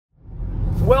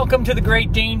Welcome to the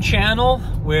Great Dane channel,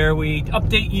 where we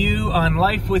update you on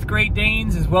life with Great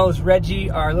Danes, as well as Reggie,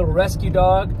 our little rescue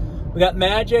dog. We got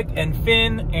Magic and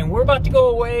Finn, and we're about to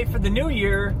go away for the new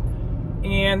year.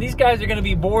 And these guys are going to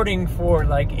be boarding for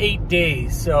like 8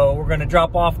 days. So we're going to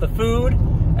drop off the food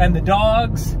and the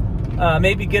dogs,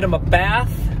 maybe get them a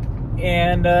bath,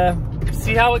 and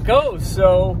see how it goes.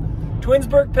 So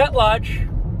Twinsburg Pet Lodge,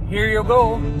 here you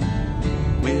go.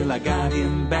 Well, I got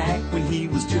him back when he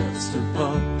was just a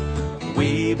pup.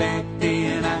 Way back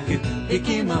then I could pick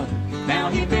him up. Now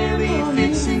he barely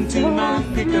fits into my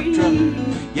pickup truck.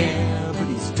 Yeah, but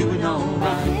he's doing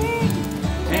alright.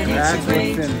 And it's a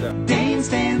great Dane,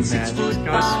 stand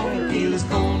 6'5". Feel as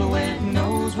cold or wet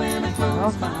nose when I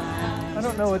close my eyes. I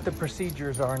don't know what the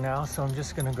procedures are now, so I'm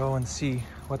just gonna go and see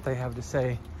what they have to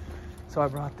say. So I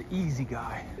brought the easy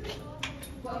guy.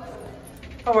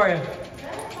 How are you?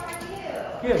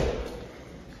 Good.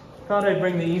 Thought I'd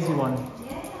bring the easy one.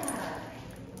 Yeah.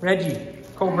 Reggie,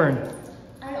 Coburn.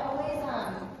 I always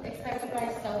expect you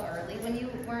guys so early when you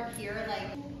weren't here,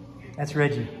 like. That's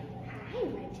Reggie. Hi,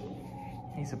 Reggie.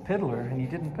 He's a piddler and he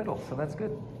didn't piddle, so that's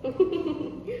good.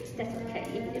 That's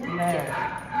okay.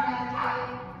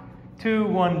 Nah. 2,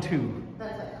 1, 2.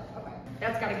 That's okay. Okay.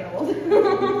 That's gotta get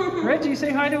old. Reggie,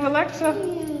 say hi to Alexa.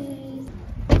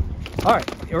 All right,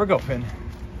 here we go, Finn.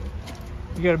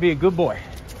 You gotta be a good boy.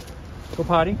 Go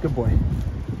potty, good boy.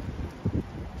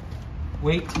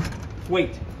 Wait,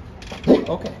 wait.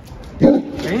 Okay.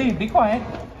 Hey, be quiet.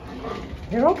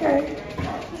 You're okay.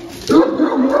 Hey, no,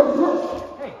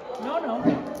 no, no,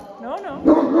 no, no,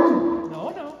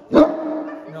 no,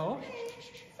 no. It's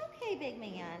okay, big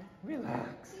man.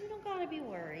 Relax, You don't gotta be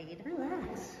worried.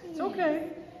 relax. It's okay.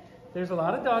 There's a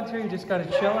lot of dogs here. You just gotta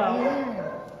chill out. Yeah.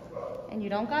 And you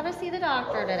don't gotta see the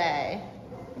doctor today.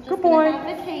 You're just Good boy. gonna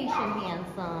have vacation,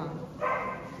 handsome.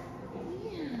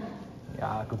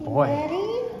 Yeah, good boy. Ready?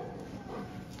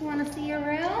 You wanna see your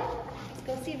room? Let's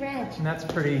go see Reg. And that's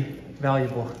pretty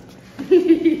valuable.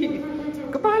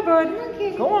 Goodbye, bud.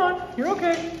 Okay. Go on. You're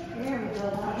okay. There we go,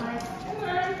 bye. Come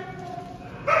on.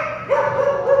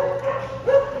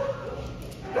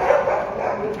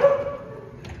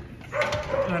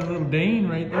 Got a little Dane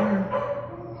right there.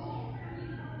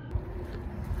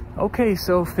 Okay,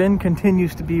 so Finn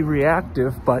continues to be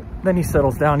reactive, but then he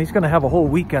settles down. He's going to have a whole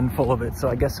weekend full of it, so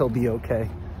I guess he'll be okay.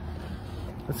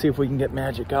 Let's see if we can get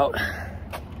Magic out.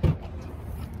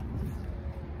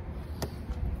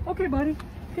 Okay, buddy.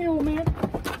 Hey, old man.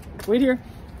 Wait here.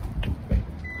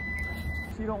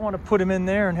 So you don't want to put him in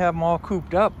there and have them all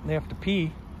cooped up. They have to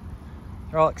pee.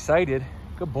 They're all excited.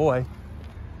 Good boy.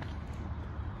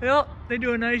 Well, they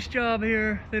do a nice job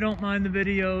here. They don't mind the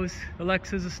videos.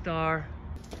 Alexa's a star.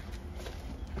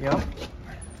 Yep.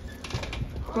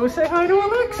 Go say hi to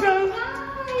Alexa.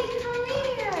 Hi, come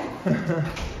here.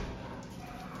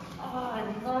 Oh, I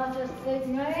love this big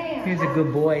man. He's a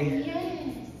good boy.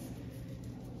 Yes.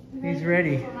 He's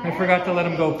ready. I forgot to let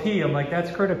him go pee. I'm like,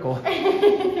 that's critical.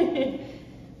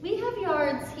 We have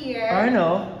yards here. I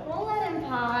know. We'll let him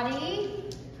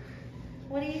potty.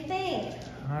 What do you think?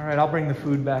 All right, I'll bring the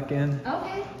food back in.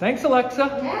 Okay. Thanks,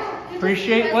 Alexa. Yeah.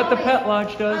 Appreciate what the Pet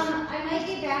Lodge does. I might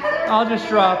be back there. I'll just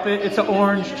drop it. It's an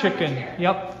orange chicken.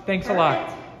 Yep. Thanks a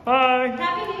lot. Bye.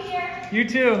 Happy New Year. You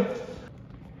too.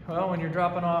 Well, when you're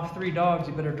dropping off 3 dogs,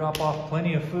 you better drop off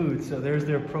plenty of food. So there's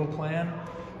their pro plan,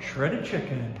 shredded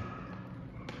chicken.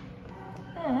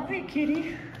 Oh, hey,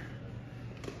 kitty.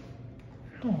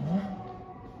 Oh,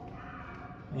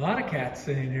 a lot of cats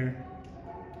sitting here.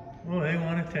 Well, they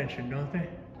want attention, don't they?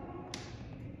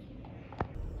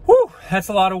 Whew, that's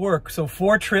a lot of work. So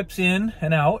 4 trips in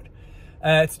and out.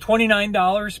 It's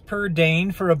 $29 per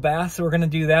Dane for a bath, so we're going to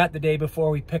do that the day before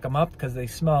we pick them up because they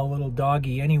smell a little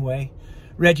doggy anyway.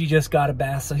 Reggie just got a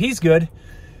bath, so he's good.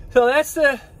 So that's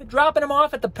the dropping them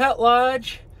off at the Pet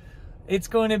Lodge. It's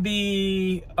going to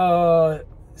be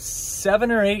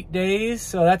 7 or 8 days,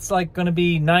 so that's like going to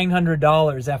be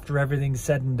 $900 after everything's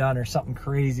said and done or something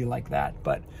crazy like that.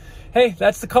 But hey,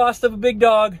 that's the cost of a big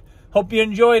dog. Hope you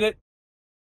enjoyed it.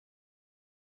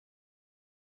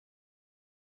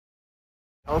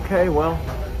 Okay, well,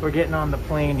 we're getting on the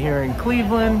plane here in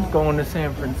Cleveland, going to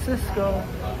San Francisco,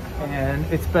 and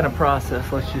it's been a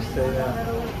process, let's just say that.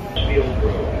 Field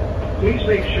Road. Please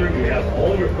make sure you have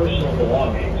all your personal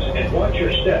belongings and watch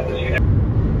your step as you...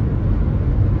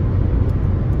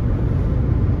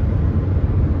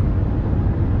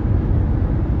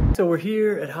 So we're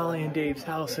here at Holly and Dave's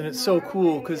house, and it's so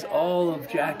cool because all of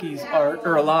Jackie's art,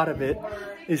 or a lot of it,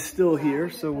 is still here,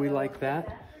 so we like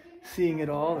that. Seeing it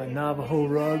all, the Navajo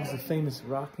rugs, the famous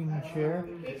rocking chair,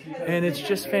 and it's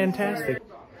just fantastic.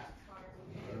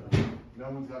 No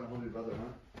one's got a hold of your brother, huh?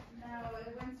 No,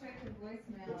 it went straight to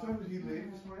voicemail. What time did he leave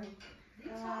this morning?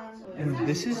 And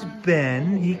this is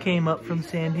Ben. He came up from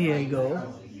San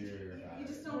Diego. You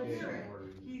just don't hear it.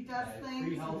 He does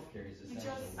things. He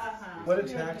just, What a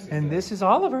taxi. And this is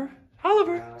Oliver.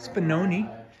 Oliver Spinoni.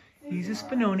 He's a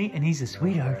Spinoni and he's a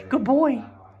sweetheart. Good boy.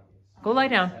 Go lie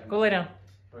down. Go lie down.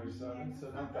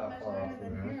 So not that far off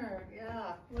from there.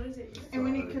 yeah. What is it? And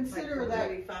when you consider that,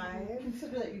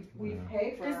 we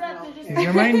pay for These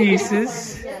are my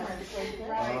nieces.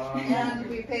 and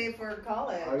we pay for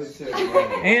college. I would say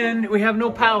And we have no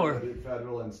power.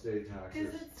 federal and state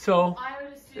taxes. So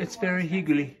it's very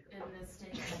higgly.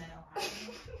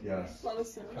 Yes. What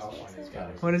is it? That's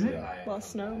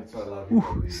why I love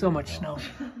Ooh, so much snow.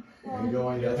 And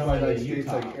going to like states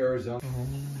like Arizona. Oh,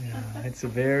 yeah. It's a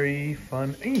very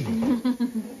fun. There's one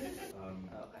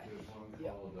called,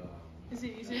 Is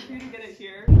it easier for you to get it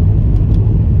here?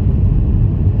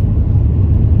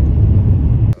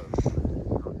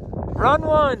 Run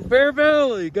one, Bear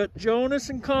Valley. Got Jonas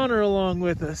and Connor along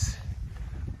with us.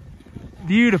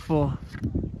 Beautiful.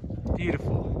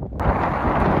 Beautiful.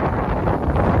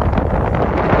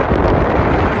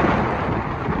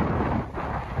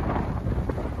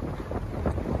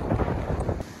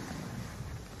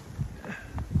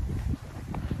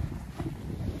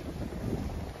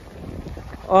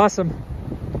 Awesome.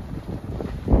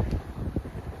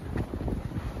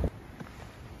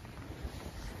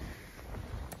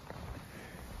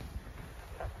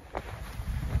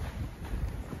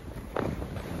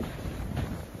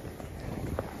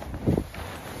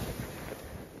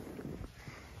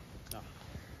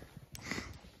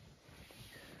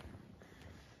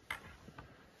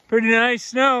 Pretty nice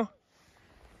snow.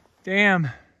 Damn.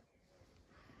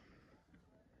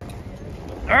 All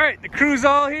right, the crew's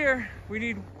all here. We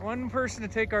need one person to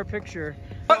take our picture.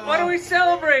 What are we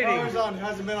celebrating? Amazon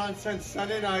hasn't been on since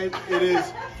Sunday night. It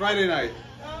is Friday night.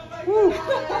 Woo.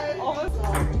 Oh,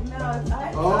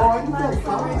 I can feel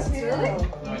comments.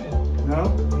 No?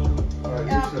 All right,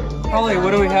 you should. Holly,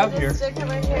 what do we have here? Stick in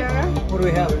my hair. What do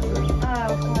we have? Oh,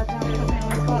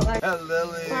 God,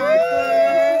 Lily.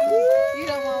 you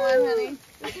don't want one, honey.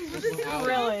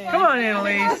 Really? Come on,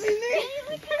 Annalise.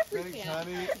 Thanks,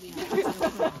 honey.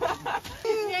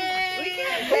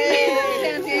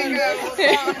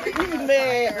 Happy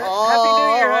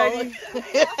New Year, Heidi.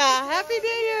 Happy New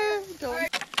Year.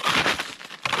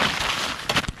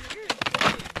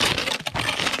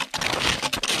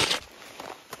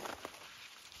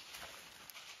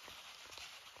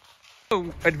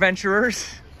 Adventurers.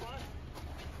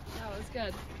 That was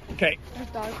good. Okay. There's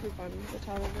dog poop on the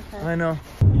top of the car. I know.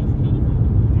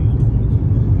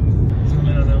 Zoom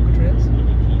in on the Oka Trails.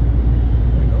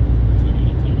 There we go.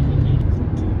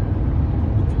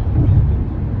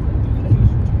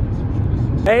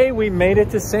 Hey, we made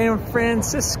it to San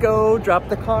Francisco. Dropped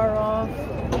the car off.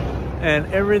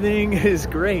 And everything is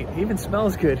great. Even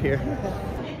smells good here.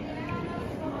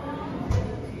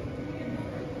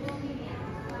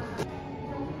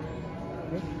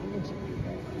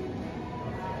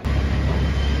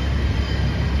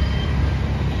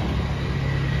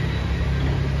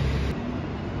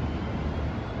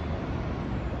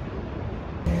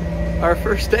 Our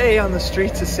first day on the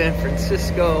streets of San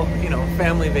Francisco, you know,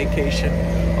 family vacation.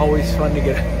 Always fun to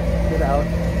get out.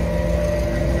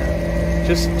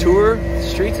 Just tour the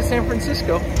streets of San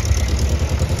Francisco.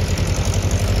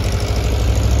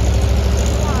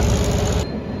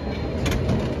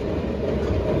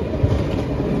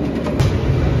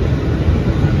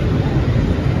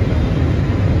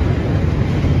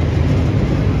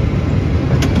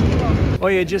 Oh,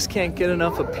 you just can't get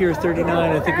enough of Pier 39.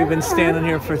 I think we've been standing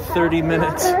here for 30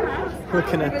 minutes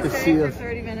looking at the sea of...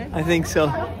 30 minutes? I think so.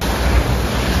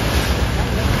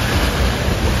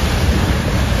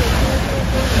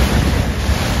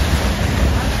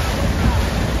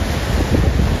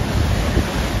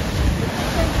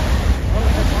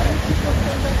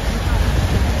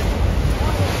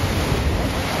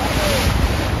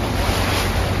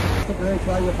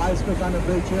 While your bicycles on the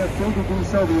bridge here, free to do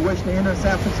so. We wish to enter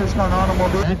San Francisco on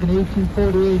automobile. Back in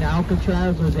 1848,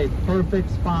 Alcatraz was a perfect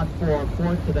spot for a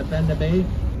fort to defend the bay.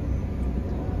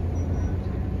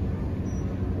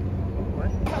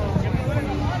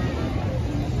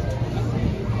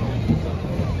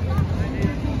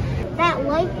 That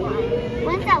white one.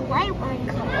 When's that white one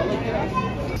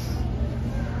coming?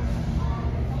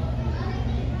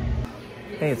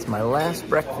 Hey, it's my last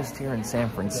breakfast here in San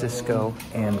Francisco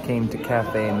and came to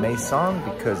Cafe Maison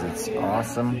because it's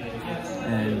awesome.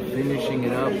 And finishing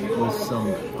it up with some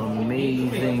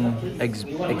amazing Eggs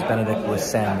Benedict with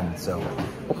salmon. So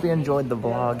hope you enjoyed the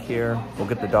vlog here. We'll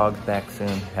get the dogs back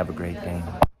soon. Have a great day.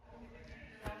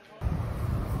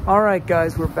 All right,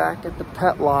 guys, we're back at the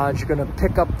pet lodge. Gonna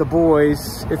pick up the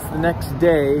boys. It's the next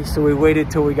day, so we waited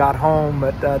till we got home,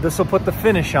 but this will put the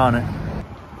finish on it.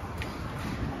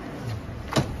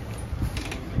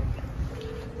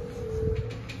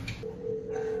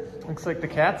 Looks like the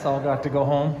cats all got to go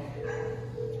home.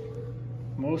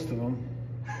 Most of them.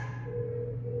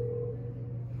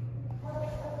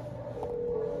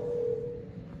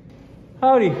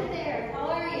 Howdy. Hi there, how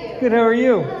are you? Good, how are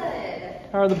you? Good.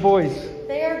 How are the boys?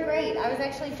 They are great. I was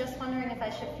actually just wondering if I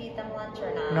should feed them lunch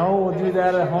or not. No, we'll do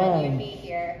that at When home. you'd be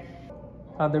here.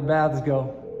 How'd their baths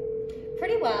go?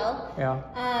 Pretty well. Yeah.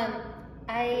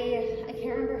 I can't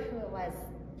remember who it was.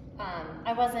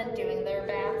 I wasn't doing their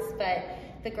baths, but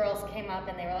the girls came up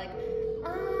and they were like,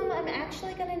 I'm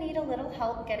actually gonna need a little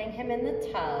help getting him in the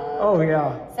tub. Oh,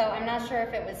 yeah. So I'm not sure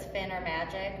if it was Finn or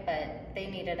Magic, but they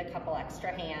needed a couple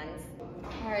extra hands.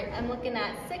 All right, I'm looking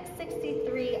at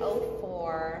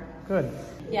 663.04. Good.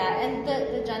 Yeah, and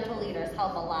the Gentle Leaders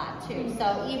help a lot too.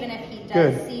 So even if he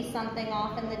does Good. see something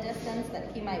off in the distance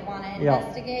that he might want to Yeah.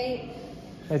 investigate,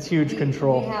 That's huge we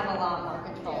control. have a lot more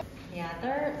control. Yeah,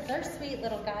 they're sweet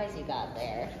little guys you got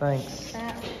there. Thanks.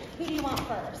 Who do you want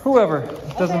first? Whoever.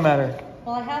 Doesn't Okay. matter.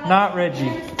 Well, I have Not Reggie.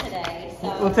 today,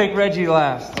 so We'll take Reggie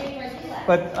last. take Reggie last.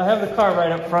 But I have the car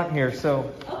right up front here,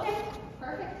 so. Okay,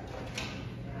 perfect.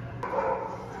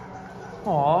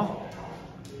 Aw.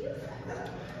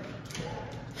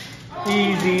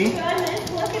 Easy.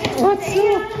 Goodness, look at him. What's up?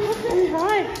 Hey,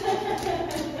 hi.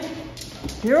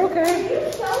 You're okay.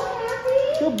 You're so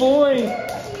happy. Good boy.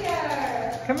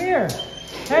 Here. Come here.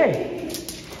 Hey.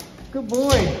 Good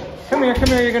boy. Come here,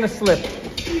 you're gonna slip.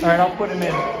 All right, I'll put him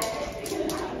in.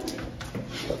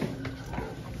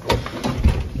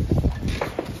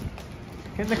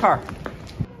 Get in the car.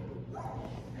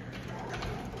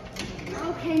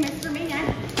 Okay, Mr.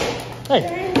 Man.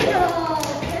 Hey. Gentle.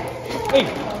 Hey.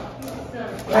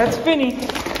 That's Finny.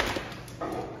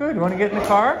 Good, you wanna get in the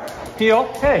car? Heel.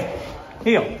 Hey.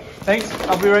 Heel. Thanks,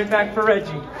 I'll be right back for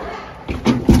Reggie.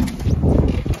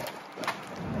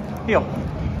 Heel.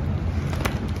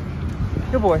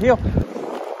 Good boy, heel.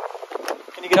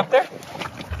 Can you get up there?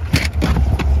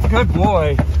 Good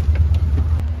boy.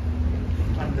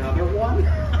 Another one?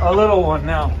 A little one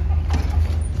now.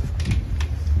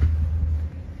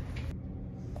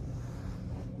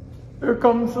 Here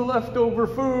comes the leftover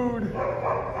food.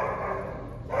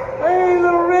 Hey,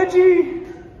 little Reggie.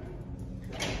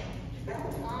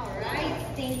 All right,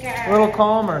 Stinker. A little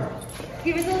calmer.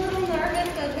 He was a little nervous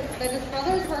that his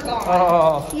brothers were gone.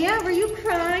 Oh, Yeah, were you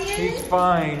crying? he's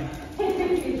fine.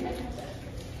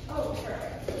 Oh,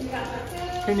 perfect. You got the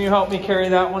food. Can you help me carry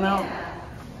that one out?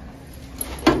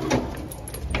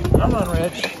 Come on,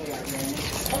 Rich.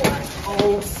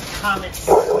 Oh, comics.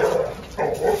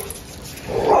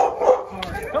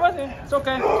 Come on, then. It's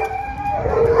okay.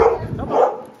 Come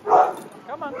on.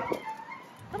 Come on.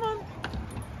 Come on.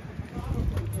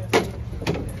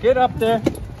 Get up there.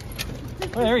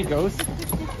 Oh, there he goes.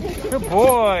 Good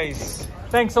boys.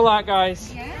 Thanks a lot,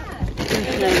 guys. Yeah.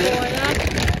 Appreciate it.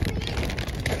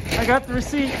 I got the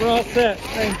receipt. We're all set.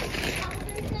 Thanks.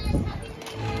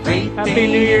 Great Happy day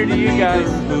New Year in to the you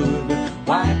guys. neighborhood.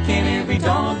 Why can't every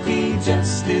dog be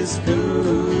just as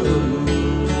good?